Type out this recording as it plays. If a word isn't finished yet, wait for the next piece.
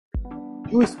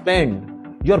You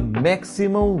spend your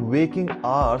maximum waking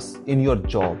hours in your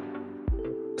job.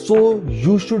 So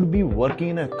you should be working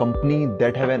in a company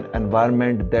that have an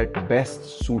environment that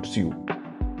best suits you.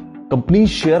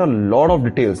 Companies share a lot of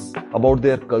details about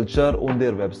their culture on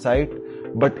their website,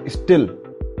 but still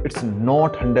it's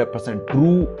not 100%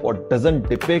 true or doesn't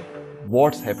depict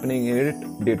what's happening in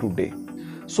it day to day.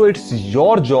 So it's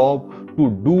your job to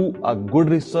do a good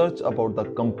research about the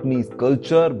company's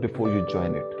culture before you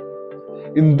join it.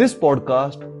 In this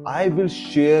podcast, I will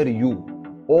share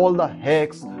you all the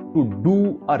hacks to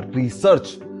do a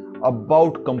research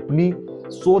about company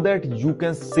so that you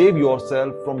can save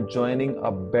yourself from joining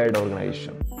a bad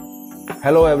organization.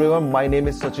 Hello everyone, my name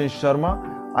is Sachin Sharma.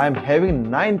 I am having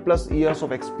 9+ years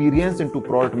of experience into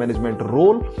product management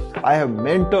role. I have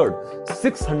mentored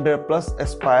 600+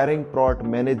 aspiring product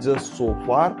managers so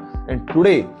far, and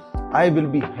today I will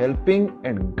be helping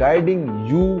and guiding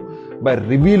you by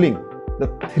revealing the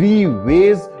 3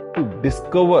 ways to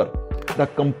discover the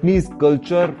company's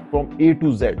culture from A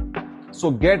to Z. So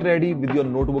get ready with your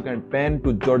notebook and pen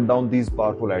to jot down these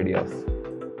powerful ideas.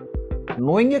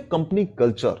 Knowing a company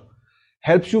culture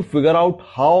helps you figure out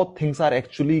how things are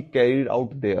actually carried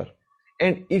out there.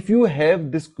 And if you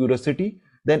have this curiosity,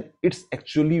 then it's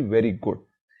actually very good.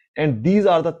 And these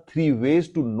are the 3 ways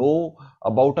to know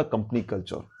about a company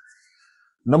culture.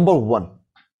 Number 1,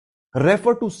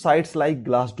 refer to sites like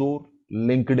Glassdoor,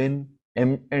 LinkedIn,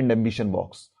 and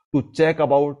AmbitionBox to check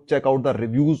out the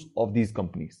reviews of these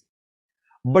companies.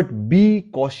 But be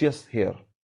cautious here.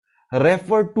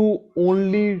 Refer to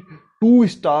only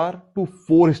 2-star to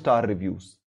 4-star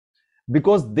reviews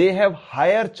because they have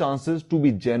higher chances to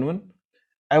be genuine.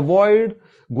 Avoid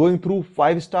going through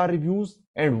 5-star reviews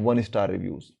and 1-star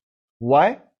reviews.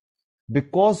 Why?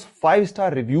 Because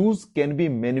 5-star reviews can be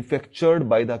manufactured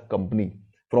by the company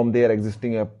from their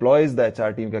existing employees. The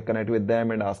HR team can connect with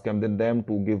them and ask them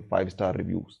to give 5-star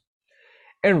reviews.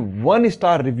 And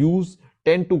 1-star reviews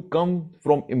tend to come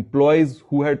from employees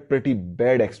who had pretty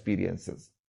bad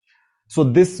experiences. So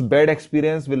this bad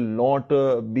experience will not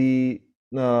be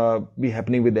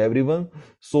happening with everyone.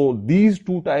 So these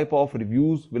 2 type of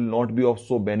reviews will not be of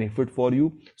so benefit for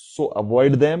you. So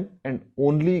avoid them and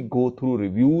only go through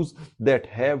reviews that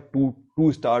have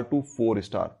 2-star to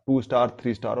 4-star, 2-star,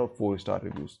 3-star or 4-star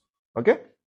reviews. Okay.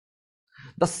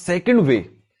 The second way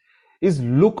is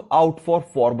look out for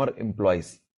former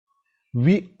employees.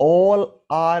 We all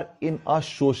are in a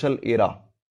social era.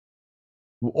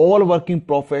 All working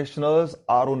professionals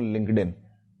are on LinkedIn.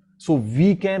 So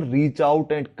we can reach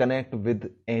out and connect with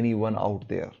anyone out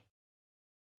there.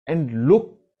 And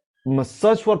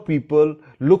search for people,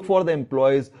 look for the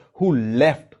employees who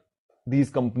left these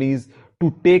companies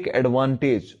to take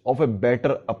advantage of a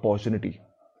better opportunity.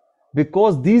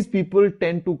 Because these people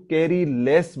tend to carry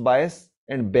less bias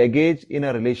and baggage in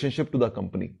a relationship to the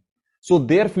company. So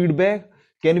their feedback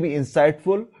can be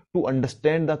insightful to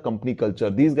understand the company culture.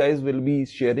 These guys will be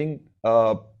sharing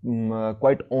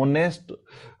quite honest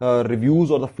reviews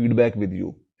or the feedback with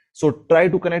you. So try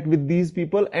to connect with these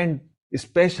people, and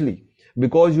especially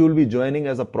because you will be joining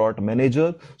as a product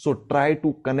manager, so try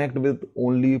to connect with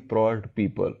only product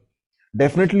people.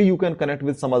 Definitely you can connect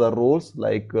with some other roles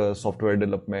like software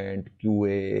development,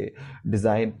 QA,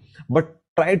 design, but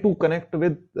try to connect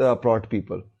with product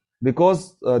people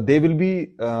because they will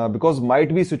be because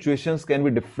might be situations can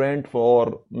be different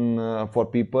for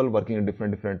people working in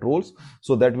different roles.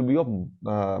 So that will be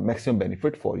of maximum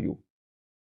benefit for you.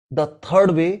 The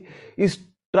third way is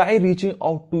try reaching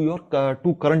out to your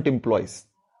to current employees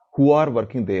who are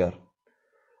working there,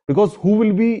 because who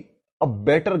will be a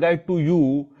better guide to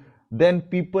you than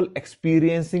people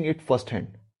experiencing it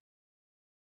firsthand.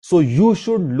 So you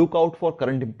should look out for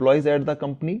current employees at the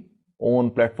company on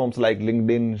platforms like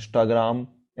LinkedIn, Instagram,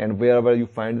 and wherever you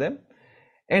find them,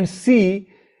 and see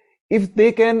if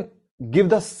they can give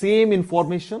the same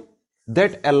information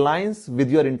that aligns with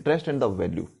your interest and the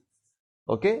value.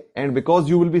 Okay, and because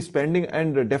you will be spending,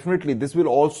 and definitely this will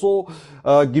also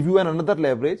give you another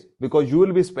leverage, because you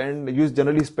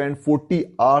generally spend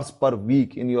 40 hours per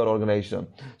week in your organization.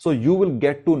 So you will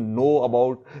get to know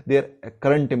about their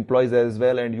current employees as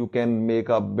well, and you can make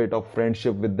a bit of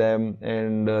friendship with them,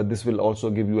 and this will also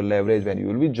give you a leverage when you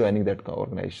will be joining that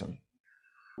organization.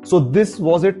 So this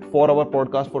was it for our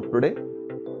podcast for today.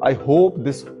 I hope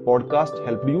this podcast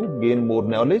helped you gain more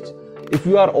knowledge. If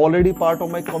you are already part of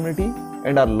my community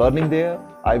and are learning there,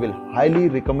 I will highly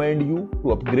recommend you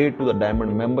to upgrade to the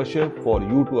Diamond membership, for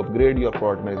you to upgrade your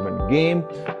product management game,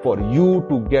 for you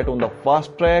to get on the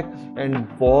fast track, and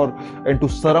to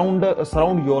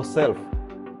surround yourself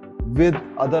with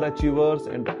other achievers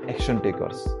and action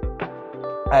takers.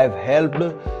 I've helped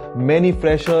many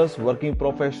freshers, working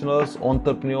professionals,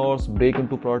 entrepreneurs break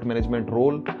into product management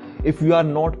role. If you are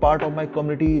not part of my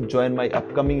community, join my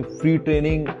upcoming free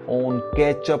training on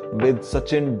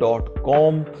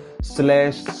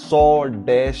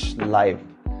catchupwithsachin.com/saw-live.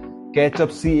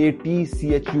 Catchup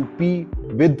CATCHUP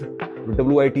with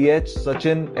WITH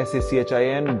Sachin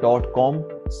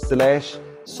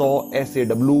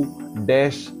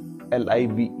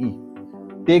SACHIN.com/SAW-LIVE.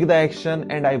 Take the action,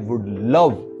 and I would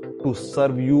love to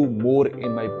serve you more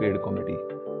in my paid community.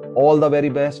 All the very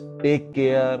best. Take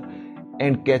care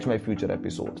and catch my future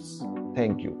episodes.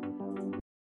 Thank you.